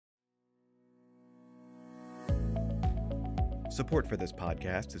Support for this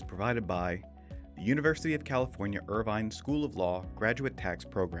podcast is provided by the University of California Irvine School of Law Graduate Tax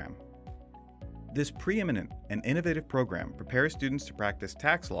Program. This preeminent and innovative program prepares students to practice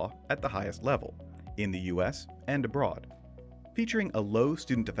tax law at the highest level, in the U.S. and abroad. Featuring a low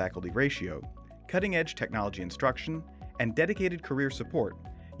student-to-faculty ratio, cutting-edge technology instruction, and dedicated career support,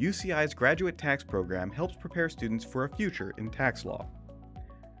 UCI's graduate tax program helps prepare students for a future in tax law.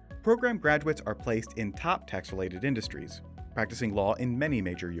 Program graduates are placed in top tax-related industries, practicing law in many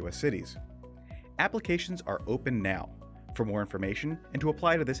major U.S. cities. Applications are open now. For more information and to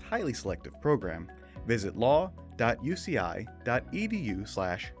apply to this highly selective program, visit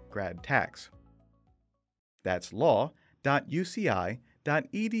law.uci.edu/gradtax. That's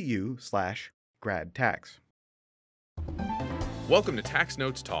law.uci.edu/gradtax. Welcome to Tax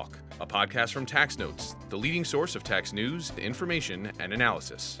Notes Talk, a podcast from Tax Notes, the leading source of tax news, information, and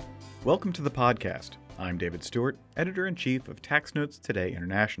analysis. Welcome to the podcast. I'm David Stewart, Editor-in-Chief of Tax Notes Today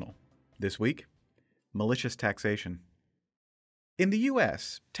International. This week, malicious taxation. In the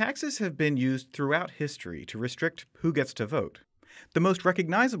U.S., taxes have been used throughout history to restrict who gets to vote. The most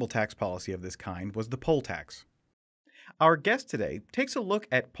recognizable tax policy of this kind was the poll tax. Our guest today takes a look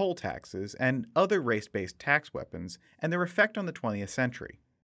at poll taxes and other race-based tax weapons and their effect on the 20th century.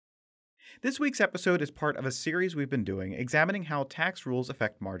 This week's episode is part of a series we've been doing examining how tax rules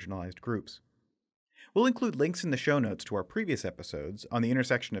affect marginalized groups. We'll include links in the show notes to our previous episodes on the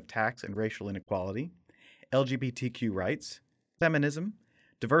intersection of tax and racial inequality, LGBTQ rights, feminism,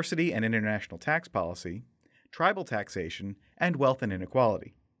 diversity and international tax policy, tribal taxation, and wealth and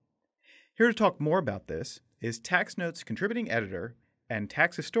inequality. Here to talk more about this is Tax Notes contributing editor and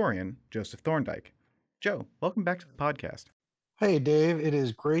tax historian Joseph Thorndike. Joe, welcome back to the podcast. Hey, Dave. It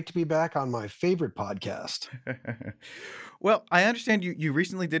is great to be back on my favorite podcast. Well, I understand you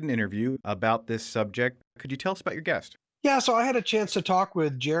recently did an interview about this subject. Could you tell us about your guest? Yeah, so I had a chance to talk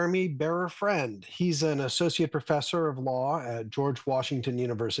with Jeremy Bearer-Friend. He's an associate professor of law at George Washington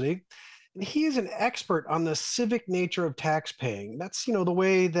University. And he is an expert on the civic nature of tax paying. That's, the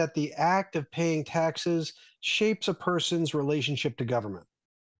way that the act of paying taxes shapes a person's relationship to government.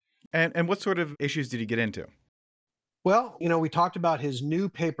 And what sort of issues did he get into? Well, we talked about his new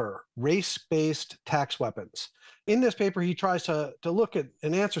paper, Race-Based Tax Weapons. In this paper, he tries to look at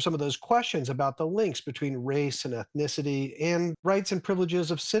and answer some of those questions about the links between race and ethnicity and rights and privileges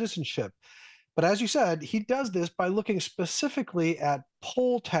of citizenship. But as you said, he does this by looking specifically at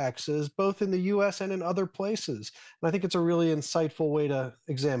poll taxes, both in the US and in other places. And I think it's a really insightful way to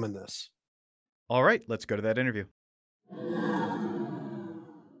examine this. All right, let's go to that interview.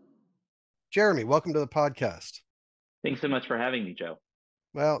 Jeremy, welcome to the podcast. Thanks so much for having me, Joe.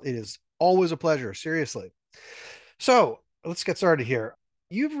 Well, it is always a pleasure, seriously. So let's get started here.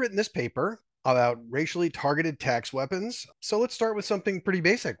 You've written this paper about racially targeted tax weapons. So let's start with something pretty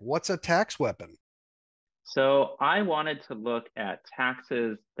basic. What's a tax weapon? So I wanted to look at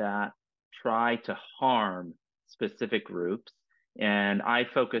taxes that try to harm specific groups, and I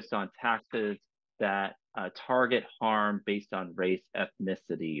focused on taxes that target harm based on race,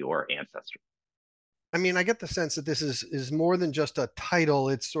 ethnicity, or ancestry. I mean, I get the sense that this is more than just a title.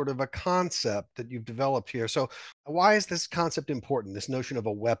 It's sort of a concept that you've developed here. So why is this concept important, this notion of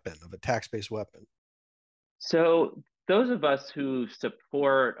a weapon, of a tax-based weapon? So those of us who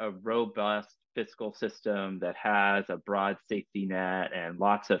support a robust fiscal system that has a broad safety net and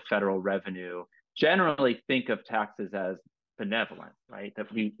lots of federal revenue generally think of taxes as benevolent, right? That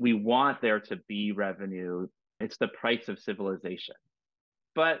we want there to be revenue. It's the price of civilization.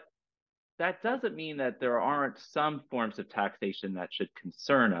 But that doesn't mean that there aren't some forms of taxation that should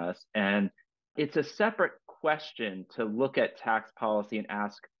concern us. And it's a separate question to look at tax policy and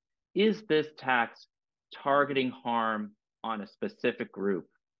ask, is this tax targeting harm on a specific group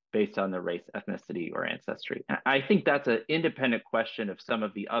based on their race, ethnicity, or ancestry? And I think that's an independent question of some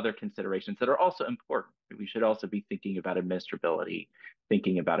of the other considerations that are also important. We should also be thinking about administrability,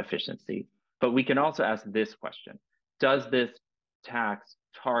 thinking about efficiency. But we can also ask this question: does this tax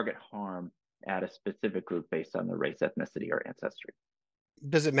target harm at a specific group based on the race, ethnicity, or ancestry?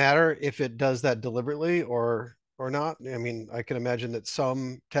 Does it matter if it does that deliberately or not? I mean, I can imagine that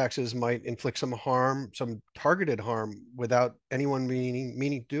some taxes might inflict some harm, some targeted harm, without anyone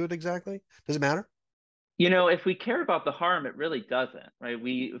meaning to do it exactly. Does it matter? If we care about the harm, it really doesn't, right?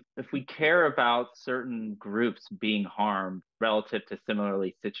 If we care about certain groups being harmed relative to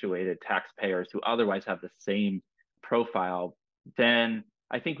similarly situated taxpayers who otherwise have the same profile, then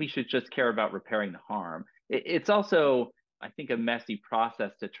I think we should just care about repairing the harm. It's also, I think, a messy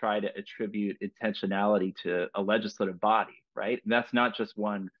process to try to attribute intentionality to a legislative body, right? And that's not just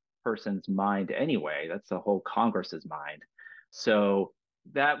one person's mind anyway, that's the whole Congress's mind. So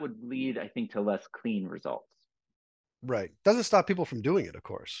that would lead, I think, to less clean results. Right. Doesn't stop people from doing it, of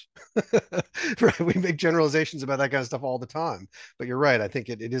course. Right. We make generalizations about that kind of stuff all the time. But you're right. I think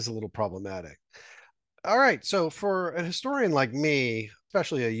it is a little problematic. All right. So for a historian like me,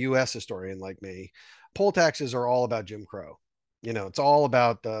 especially a US historian like me, poll taxes are all about Jim Crow. It's all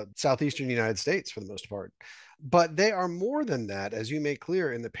about the southeastern United States for the most part. But they are more than that, as you make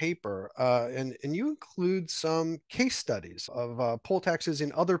clear in the paper. And you include some case studies of poll taxes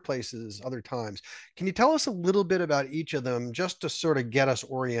in other places, other times. Can you tell us a little bit about each of them just to sort of get us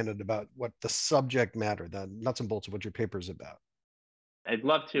oriented about what the subject matter, the nuts and bolts of what your paper is about? I'd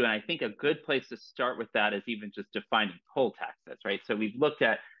love to. And I think a good place to start with that is even just defining poll taxes, right? So we've looked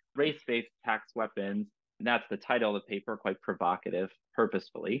at race-based tax weapons, and that's the title of the paper, quite provocative,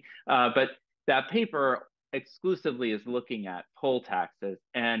 purposefully. But that paper exclusively is looking at poll taxes.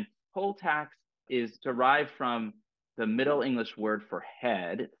 And poll tax is derived from the Middle English word for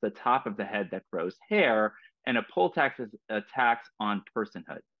head. It's the top of the head that grows hair. And a poll tax is a tax on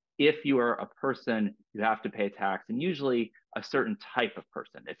personhood. If you are a person, you have to pay a tax, and usually a certain type of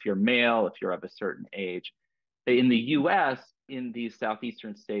person. If you're male, if you're of a certain age. In the US, in these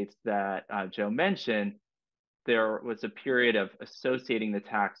southeastern states that Joe mentioned, there was a period of associating the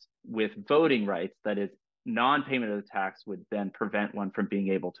tax with voting rights. That is, non-payment of the tax would then prevent one from being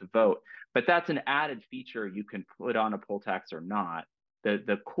able to vote. But that's an added feature you can put on a poll tax or not.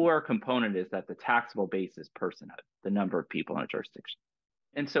 The core component is that the taxable base is personhood, the number of people in a jurisdiction.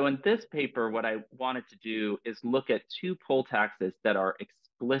 And so in this paper, what I wanted to do is look at two poll taxes that are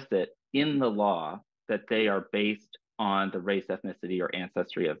explicit in the law that they are based on the race, ethnicity, or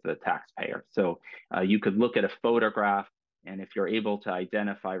ancestry of the taxpayer. So you could look at a photograph, and if you're able to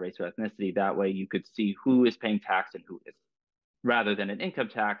identify race or ethnicity, that way you could see who is paying tax and who isn't. Rather than an income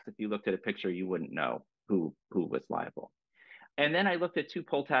tax, if you looked at a picture, you wouldn't know who was liable. And then I looked at two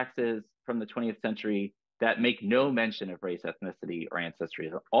poll taxes from the 20th century that make no mention of race, ethnicity, or ancestry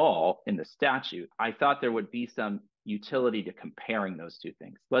at all in the statute. I thought there would be some utility to comparing those two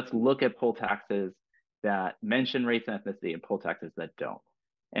things. Let's look at poll taxes that mention race and ethnicity and poll taxes that don't,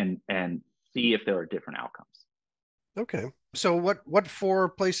 and see if there are different outcomes. Okay. So what four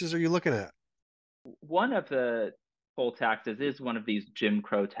places are you looking at? One of the poll taxes is one of these Jim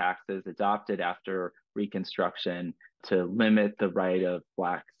Crow taxes adopted after Reconstruction to limit the right of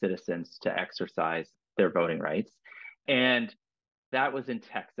Black citizens to exercise their voting rights. And that was in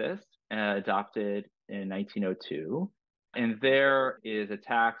Texas, adopted in 1902. And there is a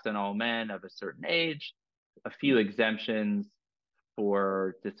tax on all men of a certain age, a few exemptions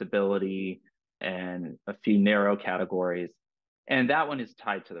for disability, and a few narrow categories. And that one is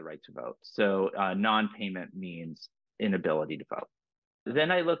tied to the right to vote. So non-payment means inability to vote.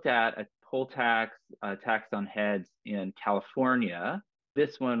 Then I looked at a poll tax, tax on heads in California.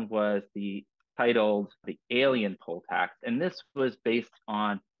 This one was titled the alien poll tax. And this was based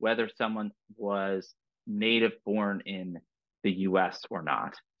on whether someone was native born in the US or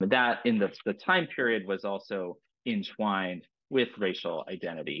not. But that in the time period was also entwined with racial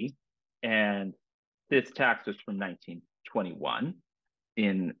identity. And this tax was from 1921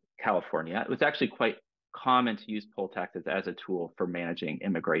 in California. It was actually quite common to use poll taxes as a tool for managing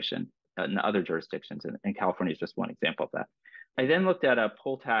immigration in other jurisdictions, and California is just one example of that. I then looked at a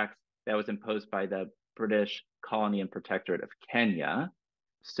poll tax that was imposed by the British colony and protectorate of Kenya.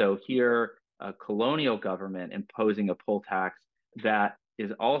 So here, a colonial government imposing a poll tax that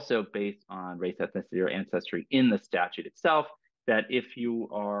is also based on race, ethnicity, or ancestry in the statute itself, that if you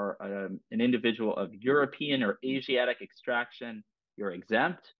are an individual of European or Asiatic extraction, you're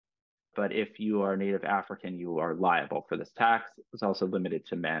exempt. But if you are Native African, you are liable for this tax. It's also limited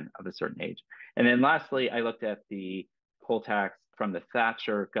to men of a certain age. And then lastly, I looked at the poll tax from the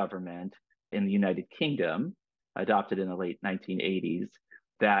Thatcher government in the United Kingdom, adopted in the late 1980s,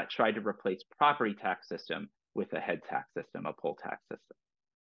 that tried to replace property tax system with a head tax system, a poll tax system.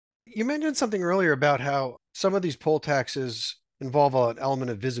 You mentioned something earlier about how some of these poll taxes involve an element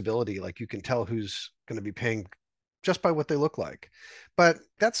of visibility, like you can tell who's going to be paying just by what they look like. But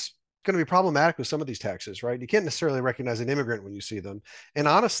that's going to be problematic with some of these taxes, right? You can't necessarily recognize an immigrant when you see them. And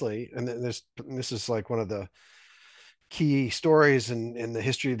honestly, and this is like one of the key stories in the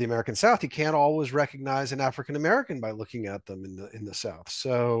history of the American South, you can't always recognize an African American by looking at them in the South.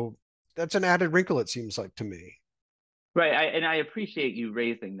 So that's an added wrinkle, it seems like to me. Right, and I appreciate you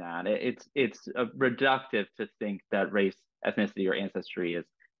raising that. It's reductive to think that race, ethnicity, or ancestry is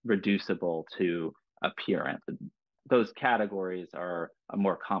reducible to appearance. Those categories are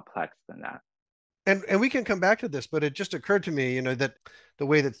more complex than that. And we can come back to this, but it just occurred to me, that the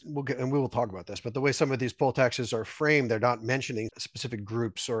way that we'll get, and we will talk about this, but the way some of these poll taxes are framed, they're not mentioning specific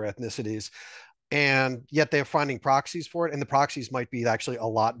groups or ethnicities, and yet they're finding proxies for it, and the proxies might be actually a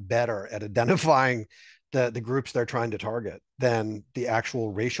lot better at identifying the groups they're trying to target than the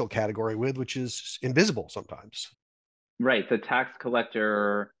actual racial category which is invisible sometimes. Right. The tax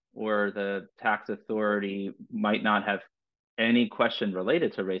collector or the tax authority might not have any question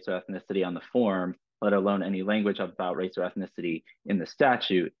related to race or ethnicity on the form, let alone any language about race or ethnicity in the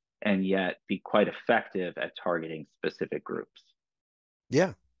statute, and yet be quite effective at targeting specific groups.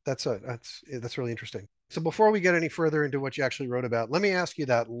 Yeah, that's really interesting. So before we get any further into what you actually wrote about, let me ask you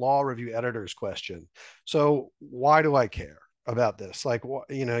that law review editor's question. So why do I care about this? Like,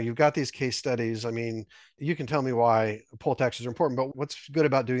 you've got these case studies. I mean, you can tell me why poll taxes are important, but what's good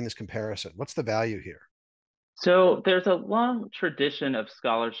about doing this comparison? What's the value here? So there's a long tradition of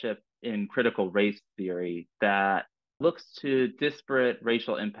scholarship in critical race theory that looks to disparate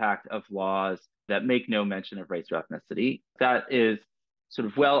racial impact of laws that make no mention of race or ethnicity. That is sort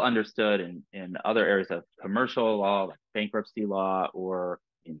of well understood in other areas of commercial law, like bankruptcy law or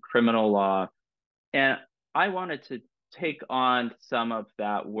in criminal law. And I wanted to take on some of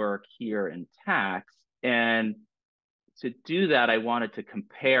that work here in tax. And to do that, I wanted to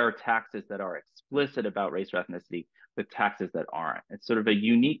compare taxes that are explicit about race or ethnicity with taxes that aren't. It's sort of a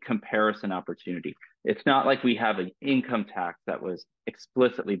unique comparison opportunity. It's not like we have an income tax that was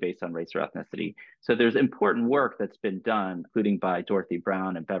explicitly based on race or ethnicity. So there's important work that's been done, including by Dorothy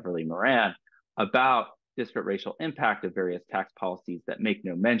Brown and Beverly Moran, about disparate racial impact of various tax policies that make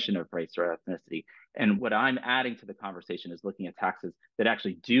no mention of race or ethnicity. And what I'm adding to the conversation is looking at taxes that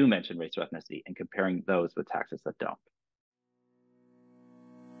actually do mention race or ethnicity and comparing those with taxes that don't.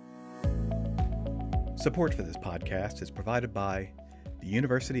 Support for this podcast is provided by the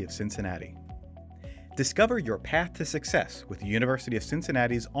University of Cincinnati. Discover your path to success with the University of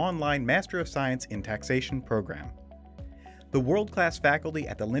Cincinnati's online Master of Science in Taxation program. The world-class faculty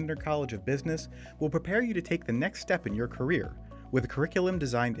at the Lindner College of Business will prepare you to take the next step in your career with a curriculum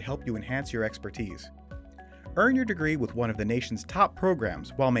designed to help you enhance your expertise. Earn your degree with one of the nation's top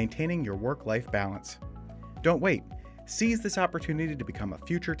programs while maintaining your work-life balance. Don't wait. Seize this opportunity to become a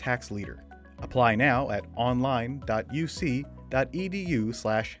future tax leader. Apply now at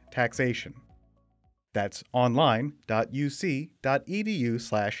online.uc.edu/taxation. That's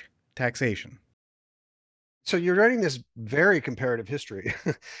online.uc.edu/taxation. So you're writing this very comparative history,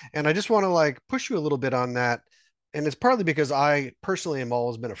 and I just want to push you a little bit on that. And it's partly because I personally am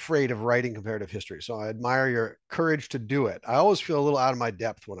always been afraid of writing comparative history. So I admire your courage to do it. I always feel a little out of my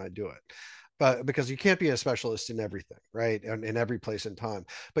depth when I do it. But because you can't be a specialist in everything, right? And in every place and time.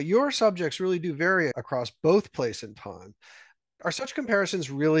 But your subjects really do vary across both place and time. Are such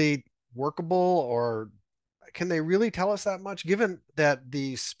comparisons really workable, or can they really tell us that much, given that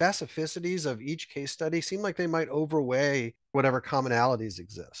the specificities of each case study seem like they might overweigh whatever commonalities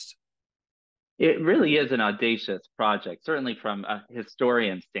exist? It really is an audacious project, certainly from a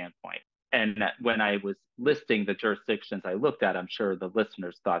historian standpoint. And when I was listing the jurisdictions I looked at, I'm sure the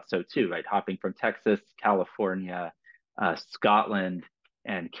listeners thought so too, right? Hopping from Texas, California, Scotland,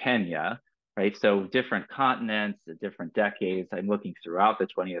 and Kenya, right? So different continents, different decades. I'm looking throughout the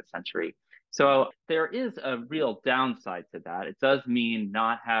 20th century. So there is a real downside to that. It does mean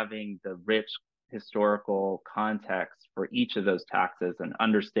not having the rich historical context for each of those taxes and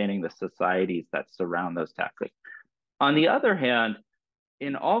understanding the societies that surround those taxes. On the other hand,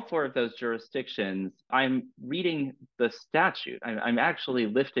 in all four of those jurisdictions, I'm reading the statute. I'm actually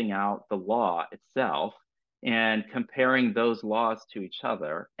lifting out the law itself and comparing those laws to each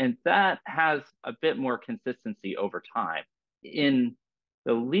other. And that has a bit more consistency over time. In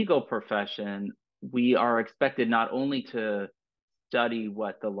the legal profession, we are expected not only to study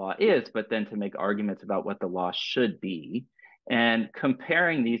what the law is, but then to make arguments about what the law should be. And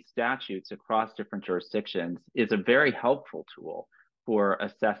comparing these statutes across different jurisdictions is a very helpful tool for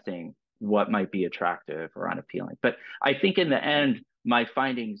assessing what might be attractive or unappealing. But I think in the end, my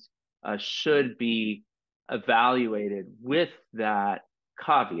findings should be evaluated with that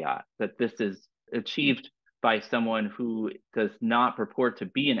caveat that this is achieved by someone who does not purport to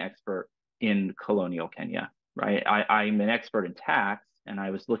be an expert in colonial Kenya, right? I'm an expert in tax, and I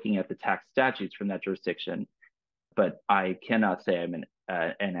was looking at the tax statutes from that jurisdiction, but I cannot say I'm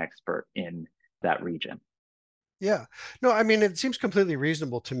an expert in that region. Yeah, no, I mean, it seems completely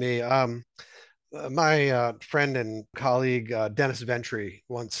reasonable to me. My friend and colleague, Dennis Ventry,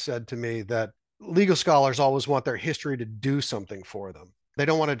 once said to me that legal scholars always want their history to do something for them. They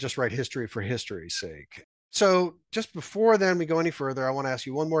don't want to just write history for history's sake. So just before then we go any further, I want to ask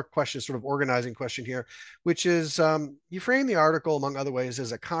you one more question, sort of organizing question here, which is you frame the article, among other ways,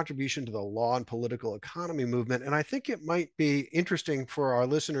 as a contribution to the law and political economy movement. And I think it might be interesting for our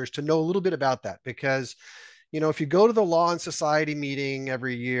listeners to know a little bit about that because, if you go to the Law and Society meeting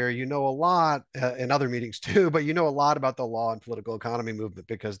every year, you know a lot, and other meetings too, but you know a lot about the law and political economy movement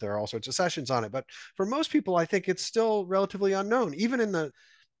because there are all sorts of sessions on it. But for most people, I think it's still relatively unknown. Even in the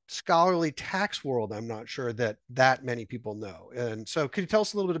scholarly tax world, I'm not sure that many people know. And so could you tell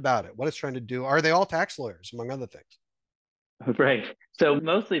us a little bit about it, what it's trying to do? Are they all tax lawyers, among other things? Right. So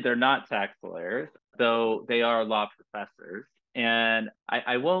mostly they're not tax lawyers, though they are law professors. And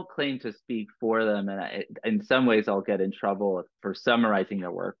I won't claim to speak for them. And in some ways, I'll get in trouble for summarizing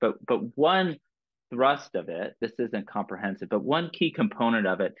their work. But one thrust of it, this isn't comprehensive, but one key component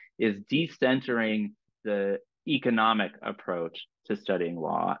of it is decentering the economic approach to studying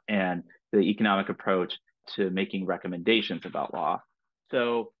law and the economic approach to making recommendations about law.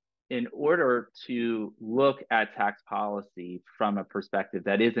 So in order to look at tax policy from a perspective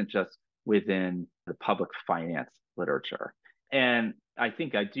that isn't just within the public finance literature. And I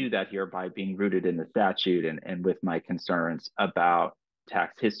think I do that here by being rooted in the statute and with my concerns about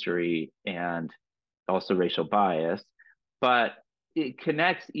tax history and also racial bias. But it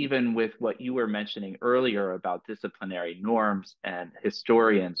connects even with what you were mentioning earlier about disciplinary norms and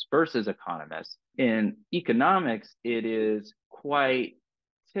historians versus economists. In economics, it is quite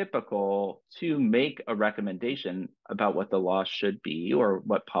typical to make a recommendation about what the law should be or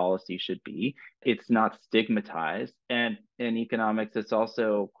what policy should be. It's not stigmatized. And in economics, it's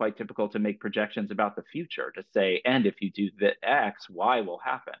also quite typical to make projections about the future to say, and if you do the X, Y will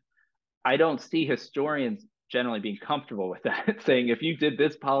happen. I don't see historians generally being comfortable with that, saying if you did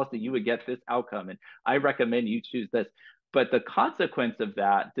this policy, you would get this outcome, and I recommend you choose this. But the consequence of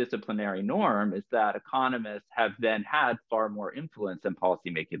that disciplinary norm is that economists have then had far more influence in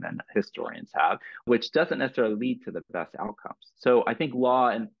policymaking than historians have, which doesn't necessarily lead to the best outcomes. So I think law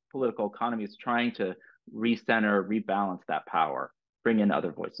and political economy is trying to recenter, rebalance that power, bring in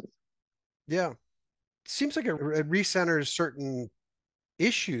other voices. Yeah. Seems like it recenters certain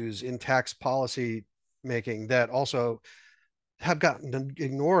issues in tax policy making that also have gotten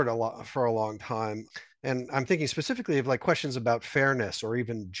ignored a lot for a long time. And I'm thinking specifically of like questions about fairness or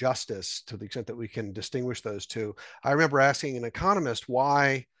even justice to the extent that we can distinguish those two. I remember asking an economist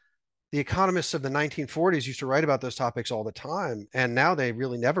why the economists of the 1940s used to write about those topics all the time, and now they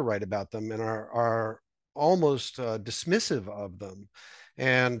really never write about them and are almost dismissive of them.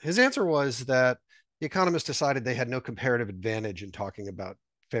 And his answer was that the economists decided they had no comparative advantage in talking about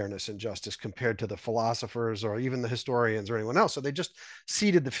fairness and justice compared to the philosophers or even the historians or anyone else. So they just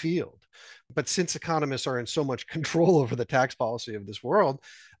ceded the field. But since economists are in so much control over the tax policy of this world,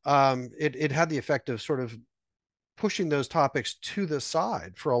 it had the effect of sort of pushing those topics to the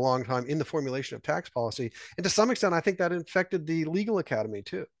side for a long time in the formulation of tax policy. And to some extent, I think that infected the legal academy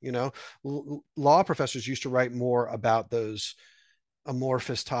too. Law professors used to write more about those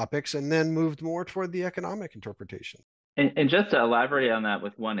amorphous topics and then moved more toward the economic interpretation. And just to elaborate on that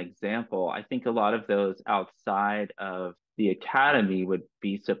with one example, I think a lot of those outside of the academy would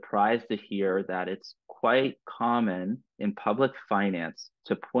be surprised to hear that it's quite common in public finance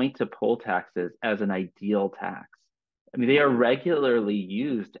to point to poll taxes as an ideal tax. I mean, they are regularly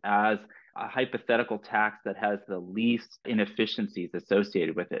used as a hypothetical tax that has the least inefficiencies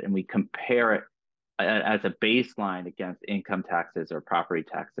associated with it. And we compare it as a baseline against income taxes or property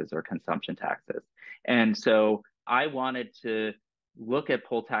taxes or consumption taxes. And so I wanted to look at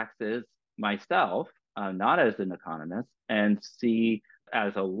poll taxes myself, not as an economist, and see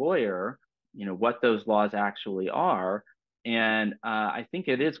as a lawyer, what those laws actually are. And I think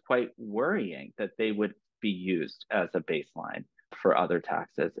it is quite worrying that they would be used as a baseline for other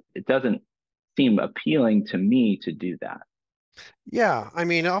taxes. It doesn't seem appealing to me to do that. Yeah, I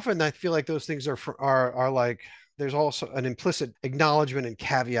mean, often I feel like those things are like there's also an implicit acknowledgement and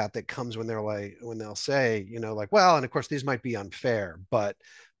caveat that comes when they'll say, like, well, and of course these might be unfair, but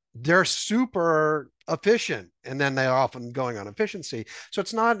they're super efficient, and then they're often going on efficiency. So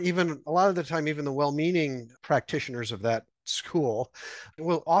it's not even a lot of the time, even the well-meaning practitioners of that school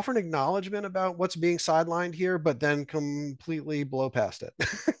will offer an acknowledgement about what's being sidelined here, but then completely blow past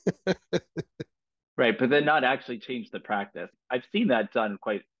it. Right, but then not actually change the practice. I've seen that done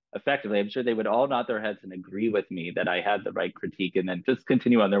quite effectively. I'm sure they would all nod their heads and agree with me that I had the right critique and then just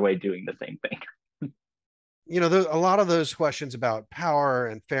continue on their way doing the same thing. A lot of those questions about power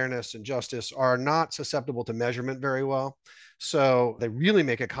and fairness and justice are not susceptible to measurement very well. So they really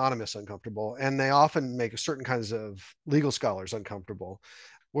make economists uncomfortable, and they often make certain kinds of legal scholars uncomfortable.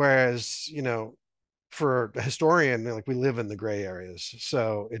 Whereas, for a historian, like we live in the gray areas,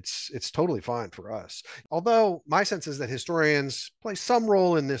 so it's totally fine for us. Although my sense is that historians play some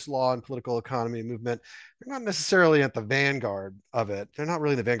role in this law and political economy movement. They're not necessarily at the vanguard of it. They're not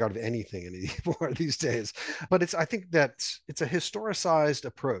really the vanguard of anything anymore these days. But I think that it's a historicized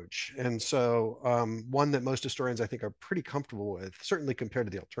approach, and so one that most historians I think are pretty comfortable with, certainly compared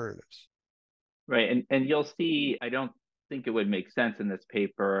to the alternatives. Right. And you'll see, I don't think it would make sense in this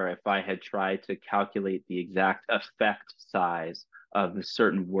paper if I had tried to calculate the exact effect size of the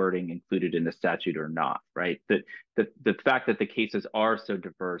certain wording included in the statute or not, right? The fact that the cases are so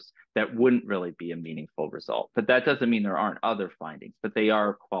diverse, that wouldn't really be a meaningful result. But that doesn't mean there aren't other findings, but they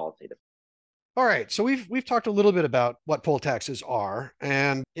are qualitative. All right, so we've talked a little bit about what poll taxes are,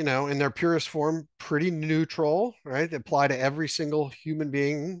 and in their purest form, pretty neutral, right? They apply to every single human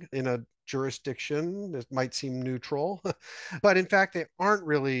being in a jurisdiction that might seem neutral, but in fact, they aren't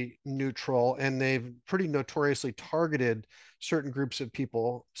really neutral, and they've pretty notoriously targeted certain groups of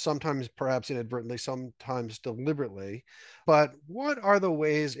people, sometimes perhaps inadvertently, sometimes deliberately. But what are the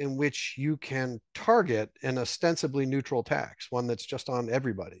ways in which you can target an ostensibly neutral tax, one that's just on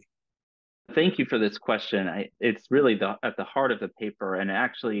everybody? Thank you for this question. It's really at the heart of the paper. And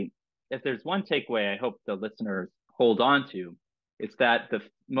actually, if there's one takeaway I hope the listeners hold on to, it's that the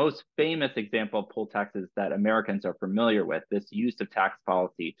most famous example of poll taxes that Americans are familiar with, this use of tax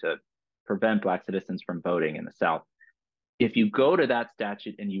policy to prevent Black citizens from voting in the South. If you go to that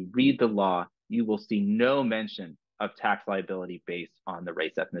statute and you read the law, you will see no mention of tax liability based on the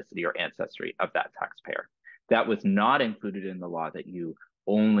race, ethnicity, or ancestry of that taxpayer. That was not included in the law, that you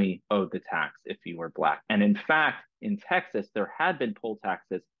only owed the tax if you were Black. And in fact, in Texas, there had been poll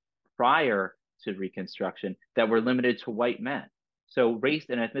taxes prior to Reconstruction that were limited to white men. So race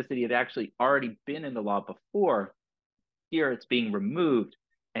and ethnicity had actually already been in the law before. Here it's being removed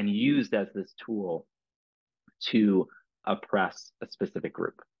and used as this tool to oppress a specific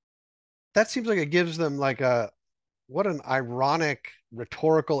group. That seems like it gives them like what an ironic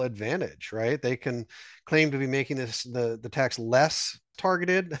rhetorical advantage, right? They can claim to be making the tax less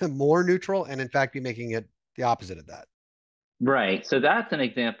targeted, more neutral, and in fact be making it the opposite of that. Right. So that's an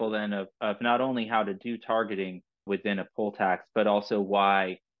example then of not only how to do targeting within a poll tax, but also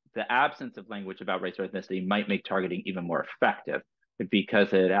why the absence of language about race or ethnicity might make targeting even more effective,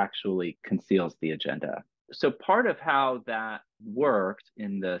 because it actually conceals the agenda. So part of how that worked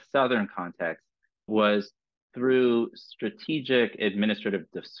in the Southern context was through strategic administrative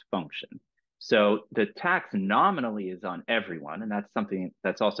dysfunction. So the tax nominally is on everyone, and that's something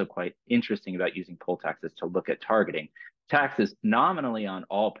that's also quite interesting about using poll taxes to look at targeting. Tax is nominally on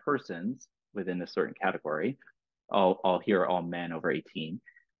all persons within a certain category, all men over 18,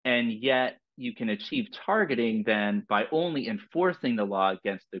 and yet you can achieve targeting then by only enforcing the law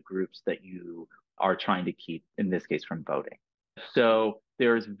against the groups that you are trying to keep, in this case, from voting. So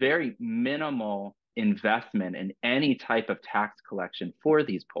there's very minimal investment in any type of tax collection for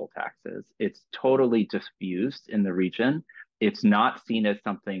these poll taxes. It's totally diffused in the region. It's not seen as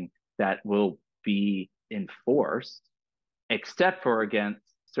something that will be enforced, except for against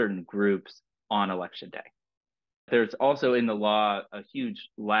certain groups on election day. There's also in the law a huge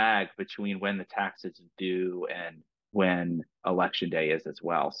lag between when the tax is due and when election day is as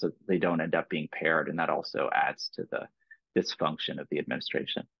well. So they don't end up being paired, and that also adds to the dysfunction of the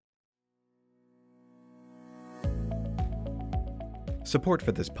administration. Support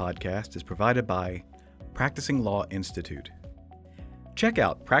for this podcast is provided by Practicing Law Institute. Check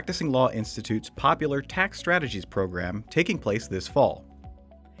out Practicing Law Institute's popular Tax Strategies program taking place this fall.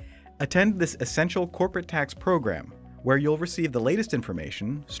 Attend this essential corporate tax program, where you'll receive the latest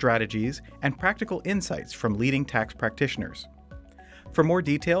information, strategies, and practical insights from leading tax practitioners. For more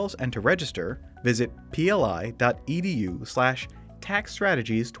details and to register, visit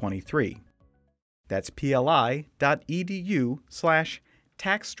pli.edu/taxstrategies23. That's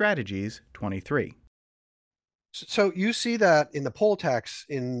pli.edu/taxstrategies23. So you see that in the poll tax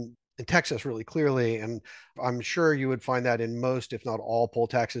in Texas really clearly, and I'm sure you would find that in most, if not all, poll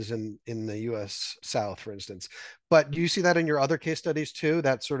taxes in the U.S. South, for instance. But do you see that in your other case studies too,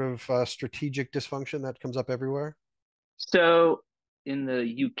 that sort of strategic dysfunction that comes up everywhere? So in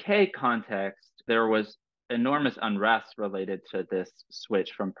the UK context, there was enormous unrest related to this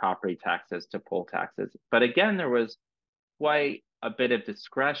switch from property taxes to poll taxes. But again, there was quite a bit of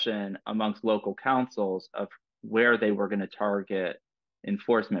discretion amongst local councils of where they were going to target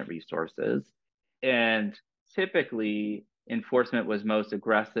enforcement resources. And typically, enforcement was most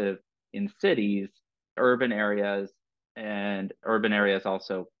aggressive in cities, urban areas, and urban areas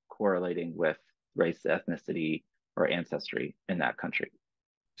also correlating with race, ethnicity, or ancestry in that country.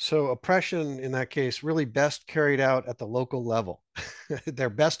 So oppression in that case really best carried out at the local level.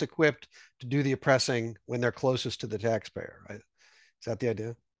 They're best equipped to do the oppressing when they're closest to the taxpayer, right? Is that the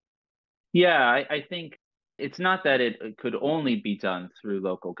idea? Yeah, I think it's not that it could only be done through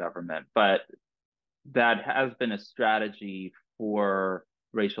local government, but that has been a strategy for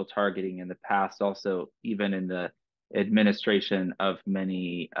racial targeting in the past, also even in the administration of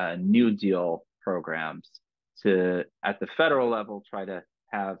many New Deal programs to, at the federal level, try to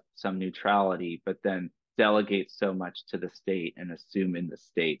have some neutrality, but then delegate so much to the state and assume in the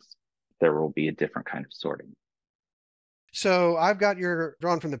states there will be a different kind of sorting. So I've got your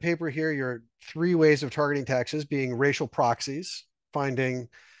drawn from the paper here, your three ways of targeting taxes being racial proxies, finding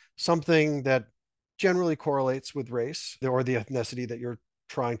something that generally correlates with race or the ethnicity that you're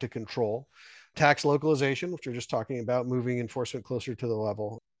trying to control. Tax localization, which we're just talking about, moving enforcement closer to the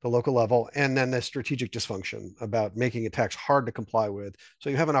local level, and then the strategic dysfunction about making a tax hard to comply with. So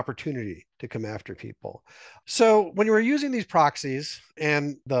you have an opportunity to come after people. So when you were using these proxies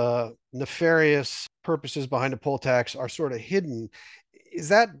and the nefarious purposes behind a poll tax are sort of hidden, is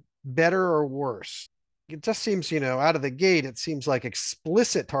that better or worse? It just seems, out of the gate, it seems like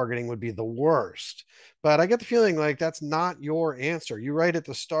explicit targeting would be the worst. But I get the feeling like that's not your answer. You write at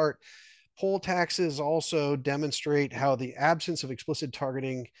the start, poll taxes also demonstrate how the absence of explicit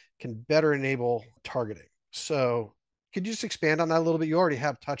targeting can better enable targeting. So could you just expand on that a little bit? You already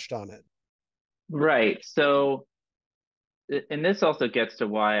have touched on it. Right. So, and this also gets to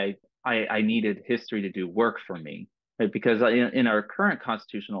why I needed history to do work for me, right? Because in our current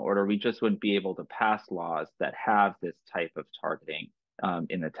constitutional order, we just wouldn't be able to pass laws that have this type of targeting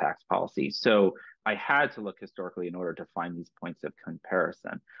in the tax policy. So I had to look historically in order to find these points of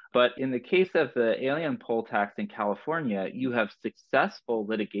comparison. But in the case of the alien poll tax in California, you have successful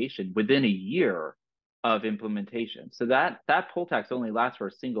litigation within a year of implementation. So that poll tax only lasts for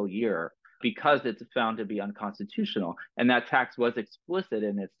a single year because it's found to be unconstitutional. And that tax was explicit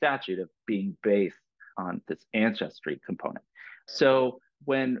in its statute of being based on this ancestry component. So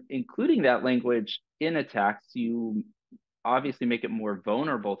when including that language in a tax, you obviously make it more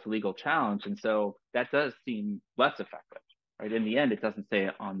vulnerable to legal challenge. And so that does seem less effective, right? In the end, it doesn't say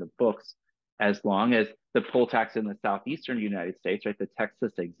it on the books as long as the poll tax in the southeastern United States, right? The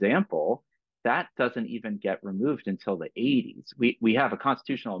Texas example, that doesn't even get removed until the 80s. We have a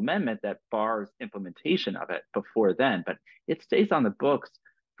constitutional amendment that bars implementation of it before then, but it stays on the books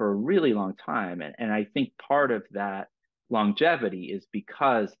for a really long time. And I think part of that longevity is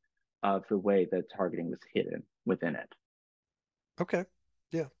because of the way that targeting was hidden within it. Okay.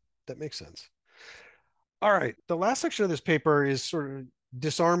 Yeah, that makes sense. All right. The last section of this paper is sort of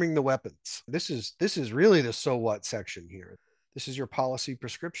disarming the weapons. This is really the so what section here. This is your policy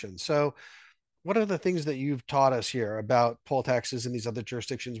prescription. So what are the things that you've taught us here about poll taxes in these other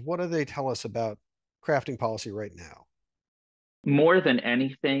jurisdictions? What do they tell us about crafting policy right now? More than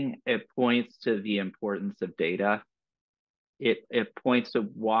anything, it points to the importance of data. It points to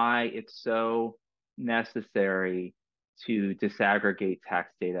why it's so necessary to disaggregate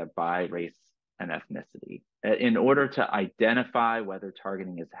tax data by race and ethnicity in order to identify whether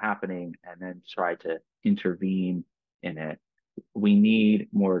targeting is happening and then try to intervene in it. We need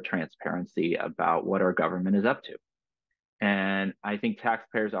more transparency about what our government is up to. And I think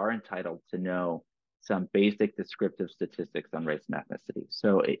taxpayers are entitled to know some basic descriptive statistics on race and ethnicity.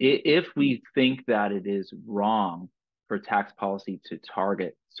 So if we think that it is wrong for tax policy to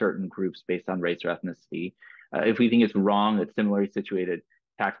target certain groups based on race or ethnicity, if we think it's wrong that similarly situated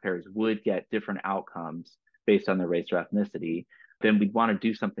taxpayers would get different outcomes based on their race or ethnicity, then we'd want to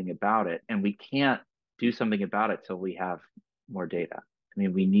do something about it. And we can't do something about it till we have more data. I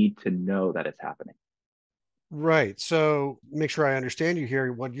mean, we need to know that it's happening. Right. So make sure I understand you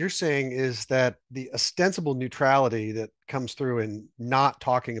here. What you're saying is that the ostensible neutrality that comes through in not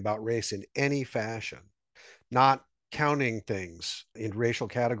talking about race in any fashion, not counting things in racial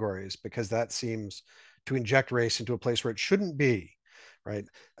categories, because that seems to inject race into a place where it shouldn't be, right?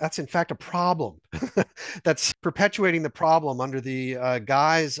 That's in fact a problem. That's perpetuating the problem under the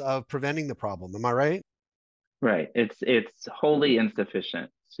guise of preventing the problem. Am I right? Right. It's wholly insufficient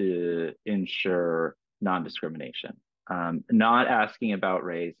to ensure non-discrimination. Not asking about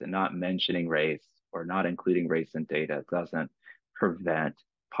race and not mentioning race or not including race in data doesn't prevent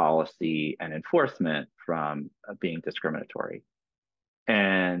policy and enforcement from being discriminatory.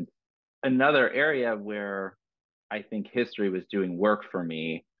 And another area where I think history was doing work for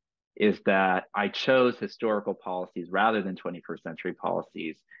me is that I chose historical policies rather than 21st century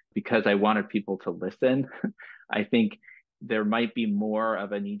policies because I wanted people to listen. I think there might be more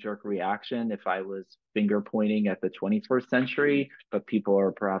of a knee-jerk reaction if I was finger pointing at the 21st century, but people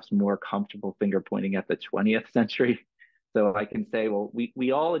are perhaps more comfortable finger pointing at the 20th century. So I can say, well,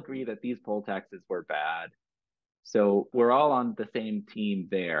 we all agree that these poll taxes were bad. So we're all on the same team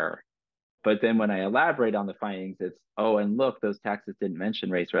there. But then when I elaborate on the findings, it's, oh, and look, those taxes didn't mention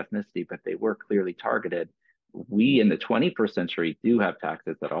race or ethnicity, but they were clearly targeted. We in the 21st century do have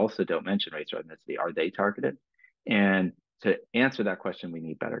taxes that also don't mention race or ethnicity. Are they targeted? And to answer that question, we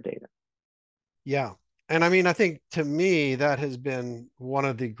need better data. Yeah. And I mean, I think to me, that has been one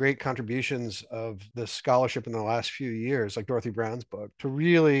of the great contributions of the scholarship in the last few years, like Dorothy Brown's book, to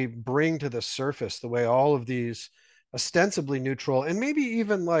really bring to the surface the way all of these ostensibly neutral and maybe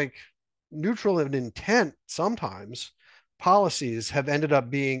even like neutral in intent sometimes policies have ended up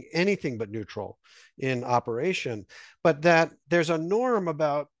being anything but neutral in operation, but that there's a norm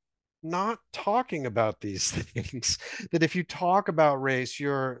about not talking about these things, that if you talk about race,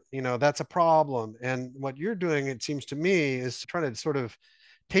 that's a problem. And what you're doing, it seems to me, is trying to sort of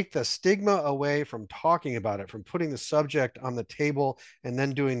take the stigma away from talking about it, from putting the subject on the table and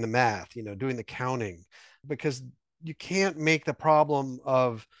then doing the math, doing the counting, because you can't make the problem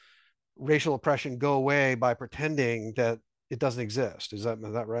of racial oppression go away by pretending that it doesn't exist. Is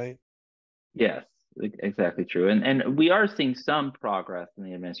that right? Yes, exactly true. And we are seeing some progress in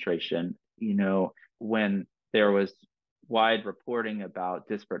the administration. When there was wide reporting about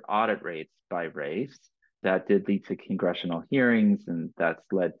disparate audit rates by race, that did lead to congressional hearings, and that's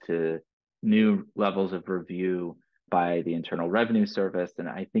led to new levels of review by the Internal Revenue Service. And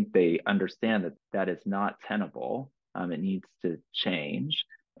I think they understand that that is not tenable. It needs to change.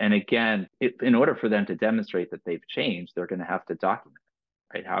 And again, in order for them to demonstrate that they've changed, they're going to have to document,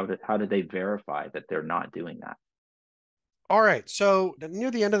 right? How do they verify that they're not doing that? All right. So near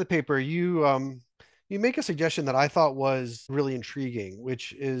the end of the paper, you make a suggestion that I thought was really intriguing,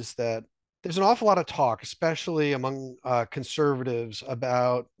 which is that there's an awful lot of talk, especially among conservatives,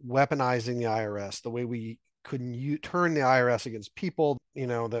 about weaponizing the IRS, the way we could turn the IRS against people,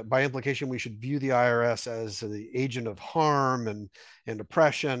 that by implication we should view the IRS as the agent of harm and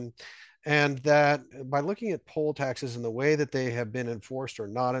oppression. And that by looking at poll taxes and the way that they have been enforced or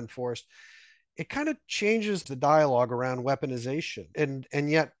not enforced, it kind of changes the dialogue around weaponization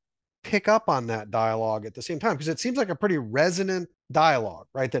and yet pick up on that dialogue at the same time, because it seems like a pretty resonant dialogue,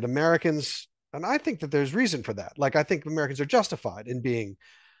 right? That Americans, and I think that there's reason for that. Like, I think Americans are justified in being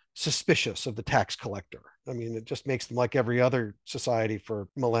suspicious of the tax collector. I mean, it just makes them like every other society for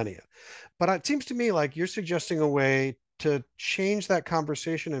millennia. But it seems to me like you're suggesting a way to change that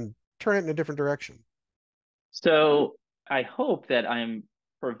conversation and turn it in a different direction. So I hope that I'm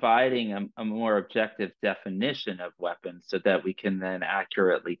providing a more objective definition of weapons so that we can then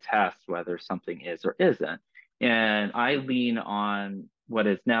accurately test whether something is or isn't. And I lean on what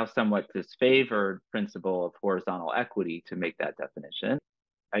is now somewhat disfavored principle of horizontal equity to make that definition.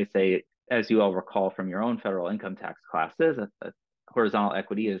 I say, as you all recall from your own federal income tax classes, horizontal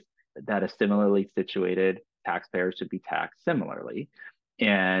equity is that a similarly situated taxpayer should be taxed similarly.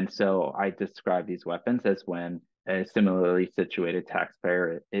 And so I describe these weapons as when a similarly situated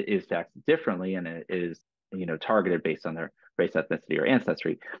taxpayer is taxed differently and it is, targeted based on their race, ethnicity, or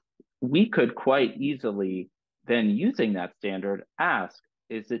ancestry. We could quite easily then, using that standard, ask,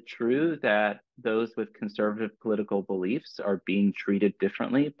 is it true that those with conservative political beliefs are being treated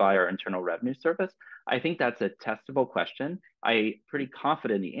differently by our Internal Revenue Service? I think that's a testable question. I'm pretty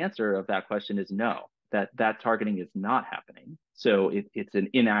confident the answer of that question is no, that targeting is not happening. So it's an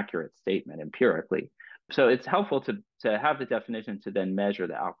inaccurate statement empirically. So it's helpful to have the definition to then measure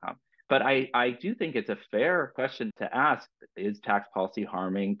the outcome. But I do think it's a fair question to ask, is tax policy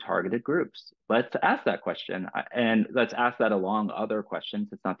harming targeted groups? Let's ask that question, and let's ask that along other questions.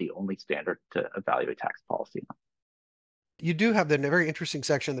 It's not the only standard to evaluate tax policy. You do have the very interesting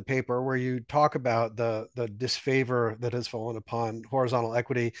section of the paper where you talk about the disfavor that has fallen upon horizontal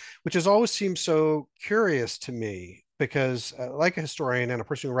equity, which has always seemed so curious to me because, like a historian and a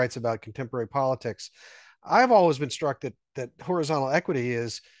person who writes about contemporary politics, I've always been struck that horizontal equity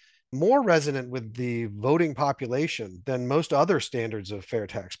is more resonant with the voting population than most other standards of fair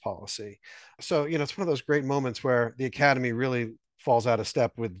tax policy. So, it's one of those great moments where the academy really falls out of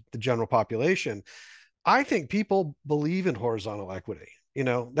step with the general population. I think people believe in horizontal equity.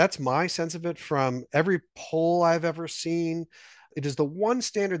 That's my sense of it from every poll I've ever seen. It is the one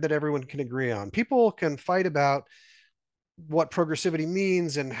standard that everyone can agree on. People can fight about what progressivity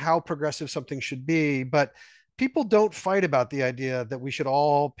means and how progressive something should be, but people don't fight about the idea that we should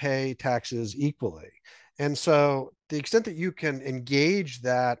all pay taxes equally. And so the extent that you can engage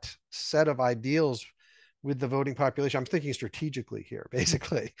that set of ideals with the voting population. I'm thinking strategically here,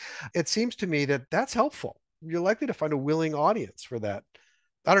 basically. It seems to me that that's helpful. You're likely to find a willing audience for that.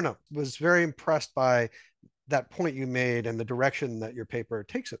 I don't know, was very impressed by that point you made and the direction that your paper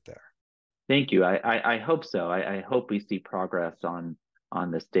takes it there. Thank you. I hope so. I hope we see progress on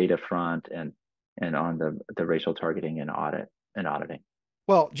this data front and on the racial targeting and auditing.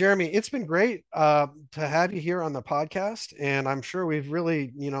 Well, Jeremy, it's been great to have you here on the podcast, and I'm sure we've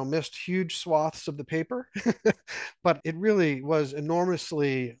really, missed huge swaths of the paper, but it really was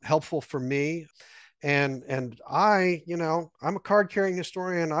enormously helpful for me. And I, I'm a card-carrying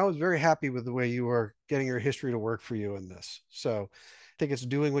historian. I was very happy with the way you were getting your history to work for you in this. So I think it's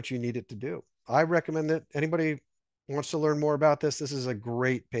doing what you need it to do. I recommend that anybody wants to learn more about this. This is a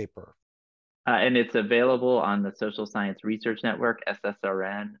great paper. And it's available on the Social Science Research Network,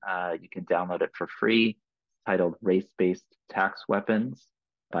 SSRN. You can download it for free. It's titled Race-Based Tax Weapons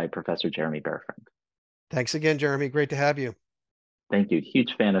by Professor Jeremy Berfriend. Thanks again, Jeremy. Great to have you. Thank you.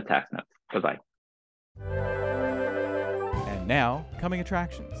 Huge fan of Tax Notes. Bye-bye. And now, coming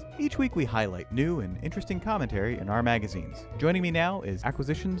attractions. Each week we highlight new and interesting commentary in our magazines. Joining me now is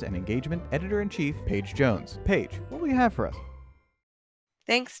Acquisitions and Engagement Editor-in-Chief, Paige Jones. Paige, what will you have for us?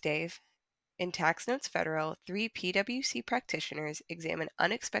 Thanks, Dave. In Tax Notes Federal, 3 PwC practitioners examine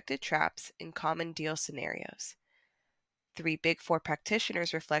unexpected traps in common deal scenarios. 3 Big Four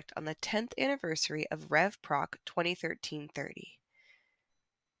practitioners reflect on the 10th anniversary of Rev Proc 2013-30.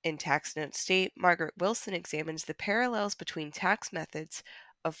 In Tax Notes State, Margaret Wilson examines the parallels between tax methods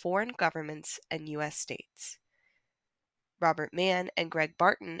of foreign governments and U.S. states. Robert Mann and Greg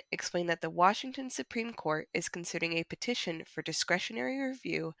Barton explain that the Washington Supreme Court is considering a petition for discretionary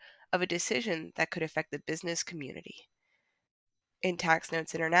review of a decision that could affect the business community. In Tax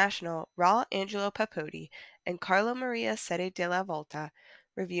Notes International, Raul Angelo Papodi and Carlo Maria Sede della Volta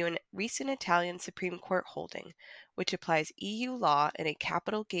review a recent Italian Supreme Court holding, which applies EU law in a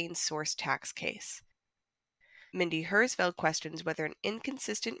capital gains source tax case. Mindy Herzfeld questions whether an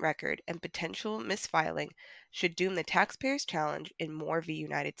inconsistent record and potential misfiling should doom the taxpayers' challenge in Moore v.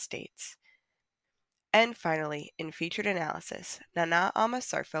 United States. And finally, in featured analysis, Nana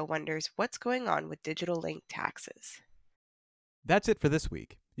Amasarfo wonders what's going on with digital link taxes. That's it for this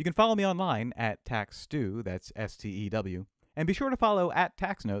week. You can follow me online at TaxStew, that's S-T-E-W, and be sure to follow at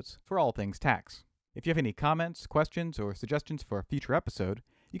Tax Notes for all things tax. If you have any comments, questions, or suggestions for a future episode,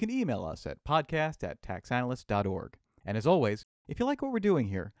 you can email us at podcast@taxanalyst.org. And as always, if you like what we're doing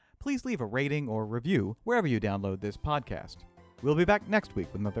here, please leave a rating or review wherever you download this podcast. We'll be back next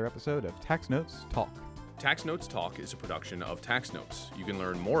week with another episode of Tax Notes Talk. Tax Notes Talk is a production of Tax Notes. You can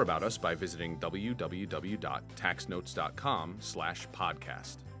learn more about us by visiting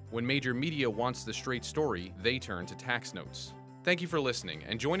www.taxnotes.com/podcast. When major media wants the straight story, they turn to Tax Notes. Thank you for listening,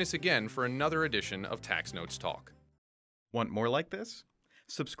 and join us again for another edition of Tax Notes Talk. Want more like this?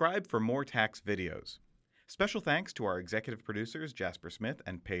 Subscribe for more tax videos. Special thanks to our executive producers Jasper Smith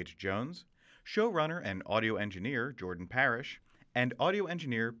and Paige Jones, showrunner and audio engineer Jordan Parrish, and audio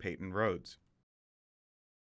engineer Peyton Rhodes.